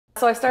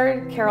So I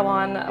started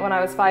Carillon when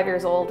I was 5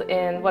 years old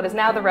in what is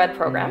now the Red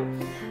program.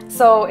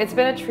 So it's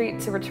been a treat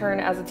to return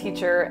as a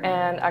teacher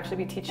and actually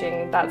be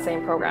teaching that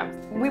same program.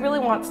 We really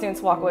want students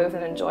to walk away with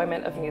an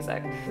enjoyment of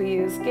music. We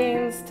use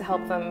games to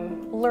help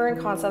them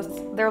learn concepts.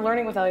 They're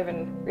learning without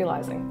even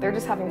realizing. They're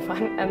just having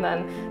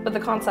fun, but the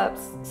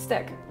concepts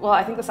stick. Well,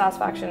 I think the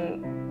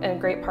satisfaction in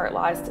great part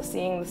lies to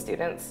seeing the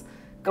students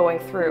going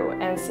through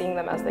and seeing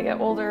them as they get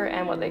older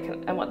and what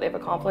they've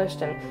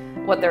accomplished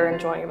and what they're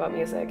enjoying about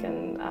music,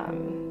 and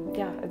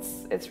yeah,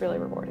 it's really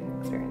rewarding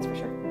experience for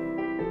sure.